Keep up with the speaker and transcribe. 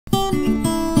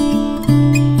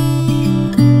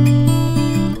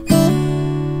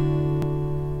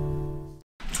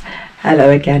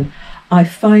Hello again. I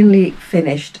finally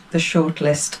finished the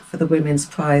shortlist for the Women's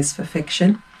Prize for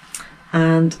Fiction,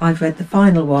 and I've read the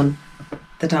final one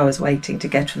that I was waiting to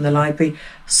get from the library,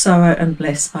 Sorrow and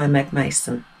Bliss by Meg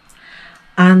Mason.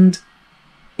 And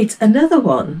it's another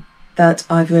one that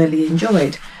I've really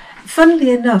enjoyed.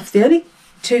 Funnily enough, the only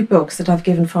two books that I've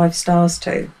given 5 stars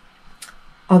to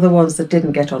are the ones that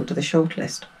didn't get onto the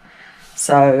shortlist.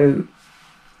 So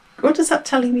what is that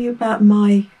telling me about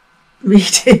my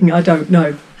reading? I don't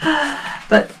know.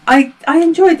 But I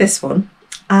enjoyed this one,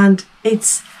 and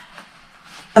it's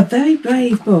a very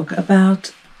brave book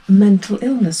about mental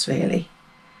illness, really.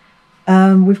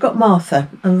 We've got Martha,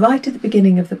 and right at the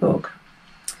beginning of the book,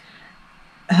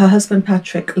 her husband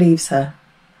Patrick leaves her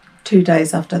 2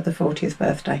 days after the 40th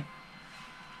birthday,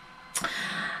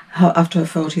 after her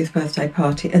 40th birthday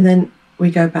party. And then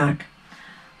we go back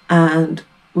and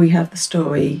we have the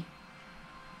story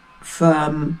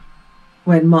from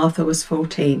when Martha was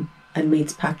 14 and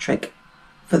meets Patrick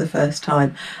for the first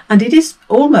time. And it is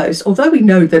almost, although we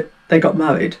know that they got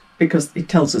married, because it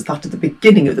tells us that at the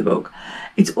beginning of the book,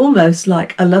 it's almost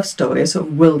like a love story, a sort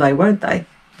of will they, won't they?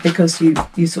 Because you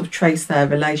sort of trace their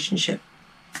relationship.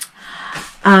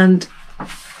 And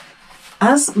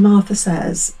as Martha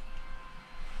says,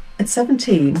 at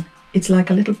 17, it's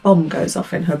like a little bomb goes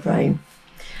off in her brain.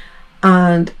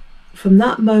 And from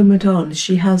that moment on,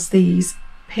 she has these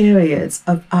periods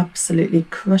of absolutely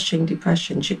crushing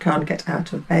depression. She can't get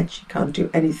out of bed, she can't do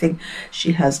anything,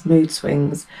 she has mood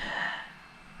swings,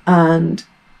 and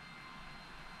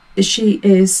she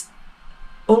is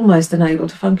almost unable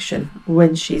to function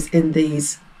when she's in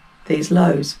these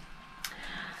lows.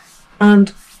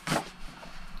 And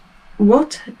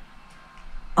what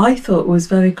I thought was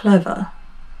very clever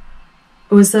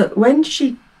was that when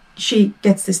she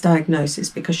gets this diagnosis,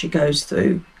 because she goes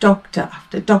through doctor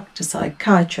after doctor,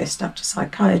 psychiatrist after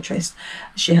psychiatrist,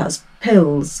 she has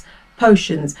pills,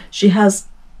 potions, she has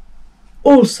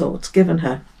all sorts given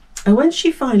her. And when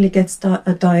she finally gets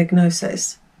a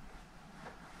diagnosis,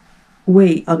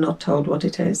 we are not told what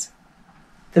it is.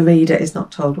 The reader is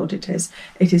not told what it is.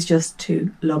 It is just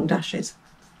 2 long dashes,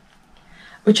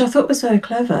 which I thought was very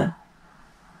clever,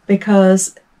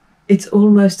 because it's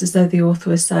almost as though the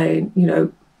author is saying, you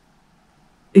know,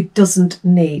 it doesn't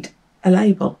need a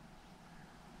label.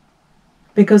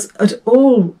 Because at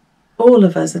all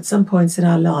of us, at some points in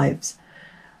our lives,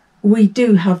 we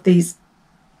do have these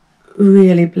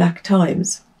really black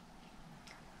times.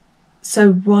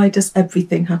 So why does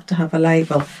everything have to have a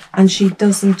label? And she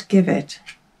doesn't give it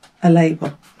a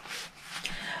label.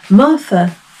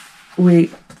 Martha, we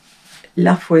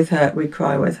laugh with her, we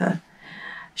cry with her.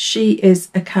 She is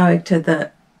a character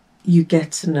that you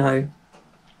get to know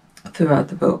throughout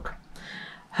the book.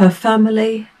 Her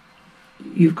family,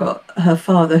 you've got her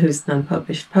father, who's an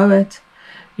unpublished poet.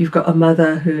 You've got a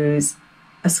mother who's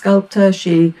a sculptor.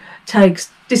 She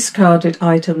takes discarded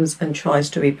items and tries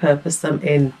to repurpose them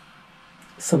in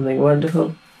something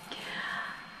wonderful.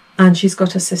 And she's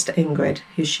got her sister Ingrid,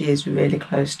 who she is really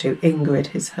close to.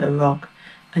 Ingrid is her rock,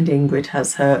 and Ingrid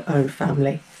has her own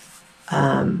family.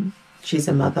 She's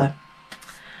a mother.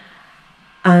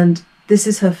 And this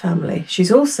is her family.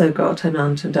 She's also got an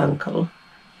aunt and uncle,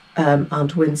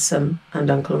 Aunt Winsome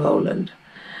and Uncle Roland,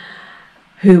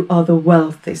 who are the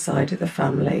wealthy side of the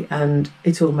family, and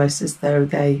it's almost as though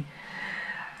they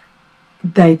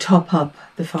top up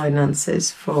the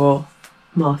finances for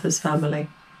Martha's family.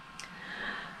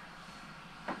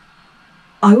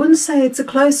 I wouldn't say it's a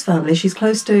close family. She's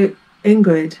close to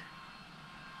Ingrid,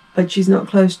 but she's not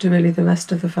close to really the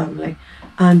rest of the family.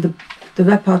 And the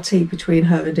repartee between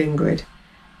her and Ingrid,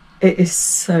 it is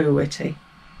so witty.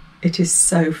 It is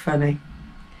so funny.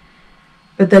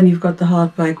 But then you've got the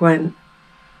heartbreak when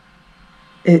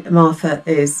Martha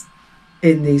is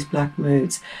in these black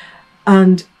moods.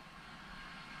 And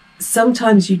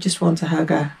sometimes you just want to hug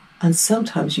her, and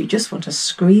sometimes you just want to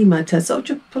scream at her. So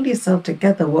just pull yourself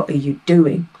together. What are you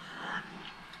doing?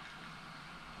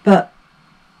 But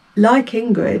like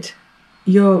Ingrid,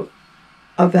 you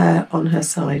are there on her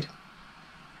side.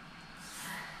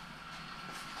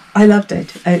 I loved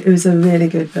it. It was a really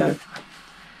good book.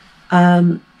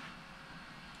 I'm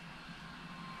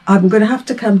going to have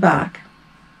to come back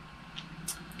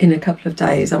in a couple of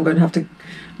days. I'm going to have to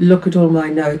look at all my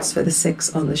notes for the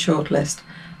 6 on the shortlist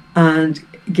and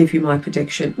give you my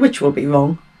prediction, which will be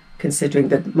wrong, considering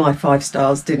that my 5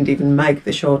 stars didn't even make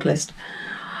the shortlist.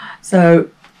 So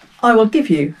I will give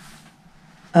you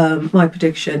my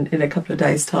prediction in a couple of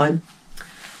days' time,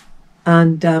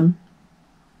 and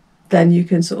then you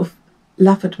can sort of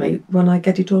laugh at me when I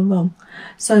get it all wrong.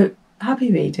 So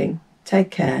happy reading,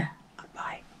 take care,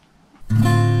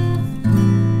 bye.